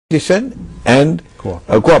and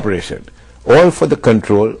cooperation, all for the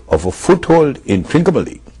control of a foothold in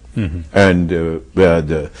Trincomalee, and where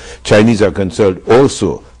the Chinese are concerned,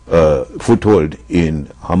 also foothold in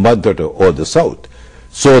Hambantota or the south,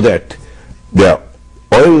 so that their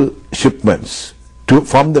oil shipments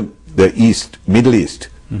from the east, Middle East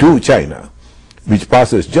to China, which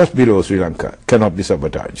passes just below Sri Lanka, cannot be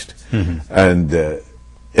sabotaged. And the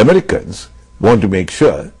Americans want to make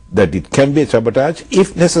sure that it can be sabotaged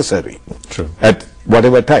if necessary. True. At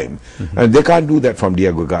whatever time. And they can't do that from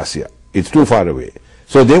Diego Garcia. It's too far away.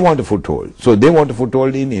 So they want a foothold. So they want a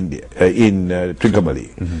foothold in India, in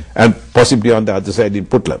Trincomalee, and possibly on the other side in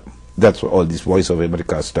Putlam. That's all this Voice of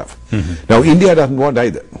America stuff. Now India doesn't want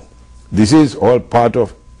either. This is all part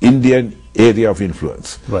of Indian area of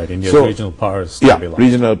influence. Right, India's so, regional powers. Yeah,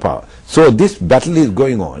 regional power. So this battle is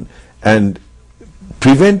going on, and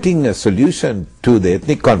preventing a solution to the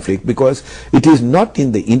ethnic conflict, because it is not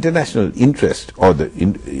in the international interest or the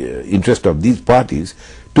interest of these parties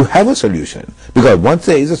to have a solution, because once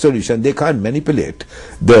there is a solution, they can't manipulate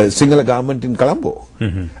the Sinhala government in Colombo.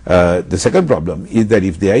 The second problem is that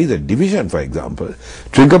if there is a division, for example,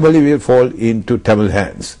 Trincomalee will fall into Tamil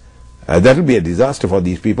hands. That will be a disaster for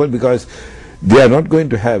these people, because they are not going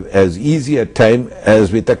to have as easy a time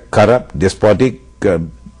as with a corrupt, despotic,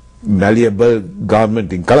 malleable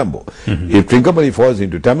government in Colombo. If Trincomalee falls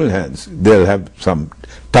into Tamil hands, they'll have some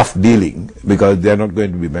tough dealing, because they are not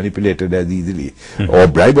going to be manipulated as easily or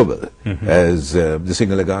bribable as the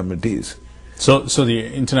Sinhala government is. So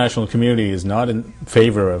the international community is not in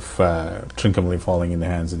favor of Trincomalee falling in the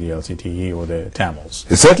hands of the LCTE or the Tamils?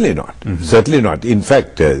 Certainly not. Certainly not. In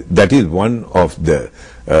fact, that is one of the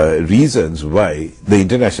reasons why the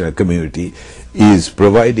international community is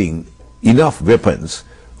providing enough weapons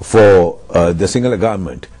for the Sinhala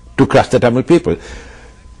government to crush the Tamil people.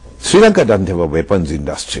 Sri Lanka doesn't have a weapons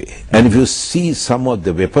industry, and if you see some of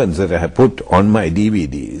the weapons that I have put on my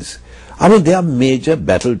DVDs, I mean, they are major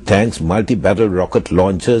battle tanks, multi-battle rocket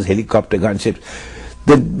launchers, helicopter gunships.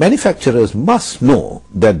 The manufacturers must know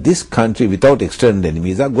that this country without external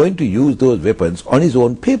enemies are going to use those weapons on its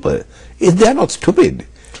own paper. They are not stupid.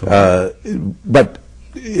 But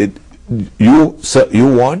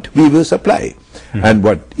you want, we will supply. And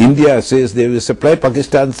what India says they will supply,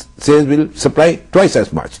 Pakistan says will supply twice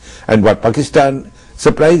as much. And what Pakistan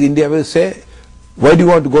supplies, India will say, why do you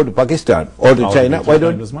want to go to Pakistan or to China? Why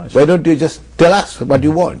don't you just tell us what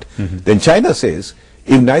you want? Then China says,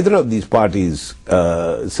 if neither of these parties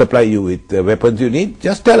supply you with the weapons you need,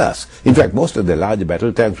 just tell us. In fact, most of the large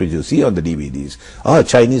battle tanks which you see on the DVDs are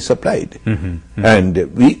Chinese supplied. And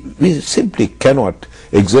we simply cannot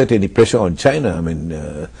exert any pressure on China. I mean,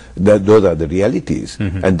 those are the realities.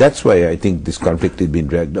 And that's why I think this conflict is being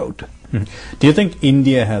dragged out. Do you think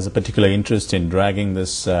India has a particular interest in dragging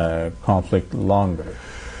this conflict longer?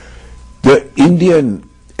 The Indian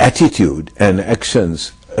attitude and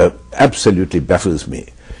actions absolutely baffles me.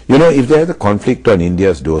 You know, if there is a conflict on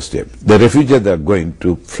India's doorstep, the refugees are going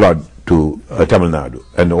to flood to Tamil Nadu,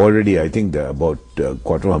 and already I think there are about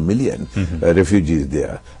 250,000 refugees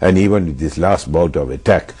there, and even with this last bout of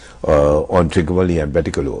attack on Trincomalee and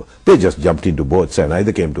Batticaloa, they just jumped into boats and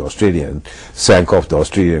either came to Australia and sank off the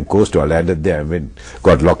Australian coast or landed there and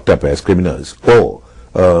got locked up as criminals, or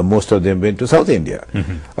most of them went to South India.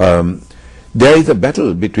 There is a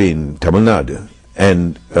battle between Tamil Nadu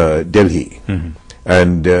and Delhi,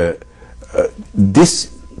 and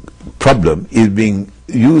this problem is being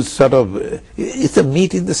used sort of, it's a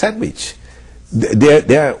meat in the sandwich.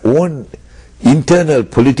 Their own internal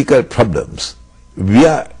political problems, we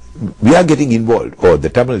are getting involved, or the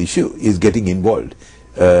Tamil issue is getting involved.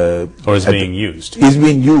 Or is being used. Is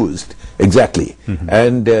being used, exactly.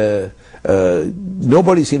 And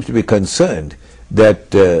nobody seems to be concerned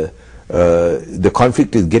that the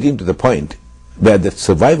conflict is getting to the point where the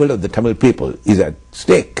survival of the Tamil people is at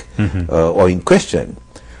stake or in question.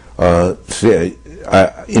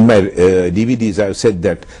 In my DVDs, I've said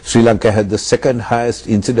that Sri Lanka had the second highest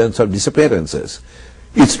incidence of disappearances.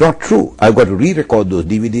 It's not true. I've got to re-record those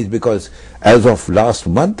DVDs, because as of last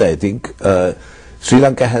month, I think, Sri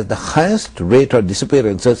Lanka has the highest rate of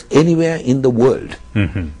disappearances anywhere in the world.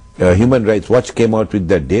 Human Rights Watch came out with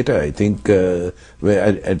that data, I think,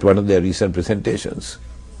 at one of their recent presentations.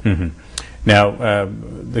 Now,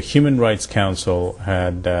 the Human Rights Council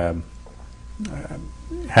had a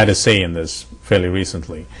say in this fairly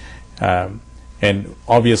recently, and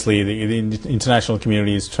obviously the international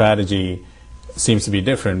community's strategy seems to be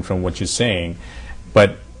different from what you're saying.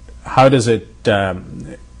 But how does it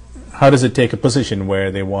take a position where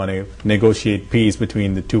they want to negotiate peace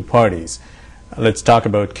between the two parties? let's talk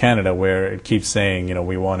about Canada, where it keeps saying, you know,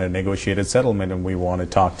 we want a negotiated settlement and we want to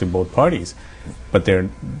talk to both parties, but they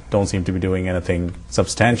don't seem to be doing anything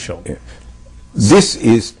substantial. Yeah. This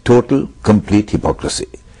is total, complete hypocrisy.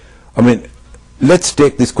 I mean, let's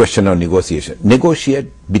take this question of negotiation.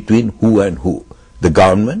 Negotiate between who and who? The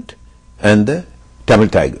government and the Tamil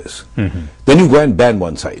Tigers. Then you go and ban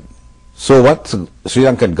one side. So what's the Sri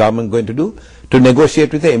Lankan government going to do? To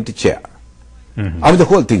negotiate with the empty chair. I mean, the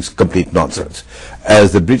whole thing's complete nonsense.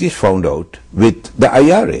 As the British found out with the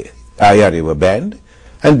IRA were banned,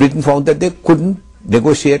 and Britain found that they couldn't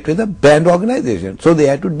negotiate with a banned organization, so they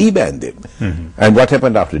had to deban them. And what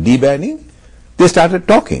happened after debanning? They started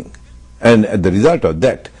talking, and the result of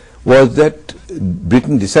that was that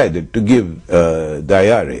Britain decided to give the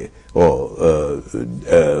IRA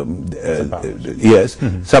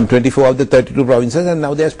some 24 of the 32 provinces, and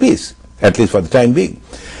now there's peace, at least for the time being.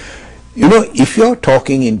 You know, if you're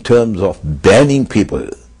talking in terms of banning people,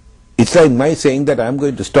 it's like my saying that I'm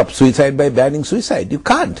going to stop suicide by banning suicide. You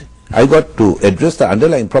can't. I got to address the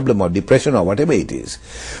underlying problem of depression or whatever it is.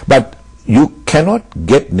 But you cannot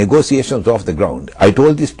get negotiations off the ground. I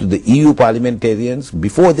told this to the EU parliamentarians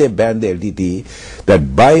before they banned the LTTE,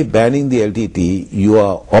 that by banning the LTTE, you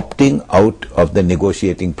are opting out of the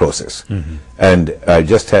negotiating process. And I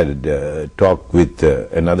just had a talk with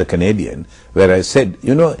another Canadian where I said,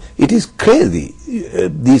 you know, it is crazy.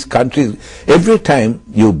 These countries, every time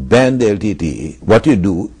you ban the LTTE, what you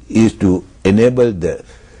do is to enable the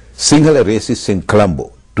Sinhala racists in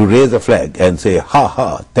Colombo to raise a flag and say, ha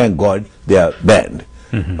ha, thank God they are banned.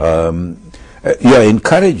 You are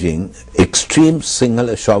encouraging extreme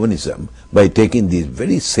Sinhala chauvinism by taking these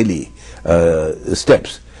very silly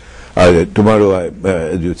steps. Tomorrow,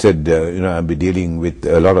 as you said, you know, I'll be dealing with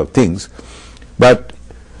a lot of things. But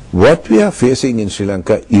what we are facing in Sri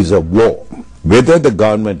Lanka is a war. Whether the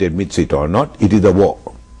government admits it or not, it is a war.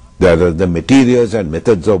 There are the materials and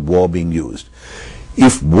methods of war being used.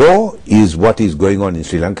 If war is what is going on in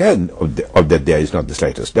Sri Lanka, and of that there is not the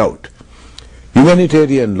slightest doubt,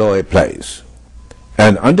 humanitarian law applies.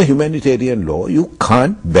 And under humanitarian law, you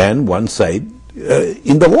can't ban one side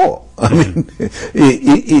in the war. I mean,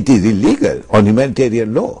 it is illegal on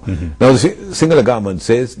humanitarian law. Now, the Sinhala government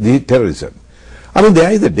says this is terrorism. I mean,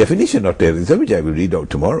 there is a definition of terrorism, which I will read out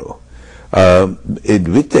tomorrow,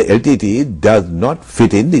 with the LTTE does not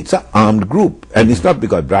fit in. It's an armed group, and it's not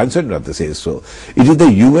because Branson rather says so. It is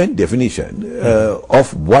the UN definition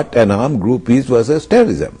of what an armed group is versus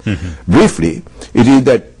terrorism. Briefly, it is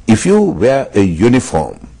that if you wear a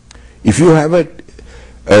uniform, if you have a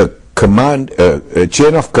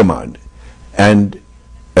chain of command, and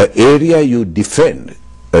an area you defend,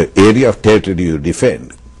 an area of territory you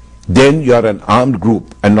defend, then you are an armed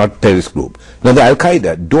group and not terrorist group. Now the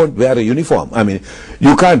Al-Qaeda don't wear a uniform. I mean,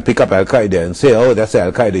 you can't pick up Al-Qaeda and say, oh, that's the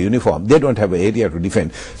Al-Qaeda uniform. They don't have an area to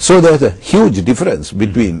defend. So there's a huge difference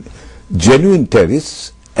between genuine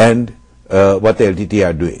terrorists and what the LTTE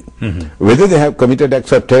are doing. Whether they have committed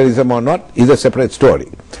acts of terrorism or not is a separate story.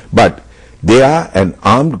 But they are an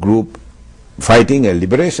armed group fighting a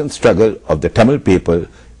liberation struggle of the Tamil people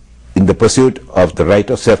in the pursuit of the right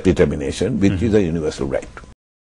of self-determination, which is a universal right.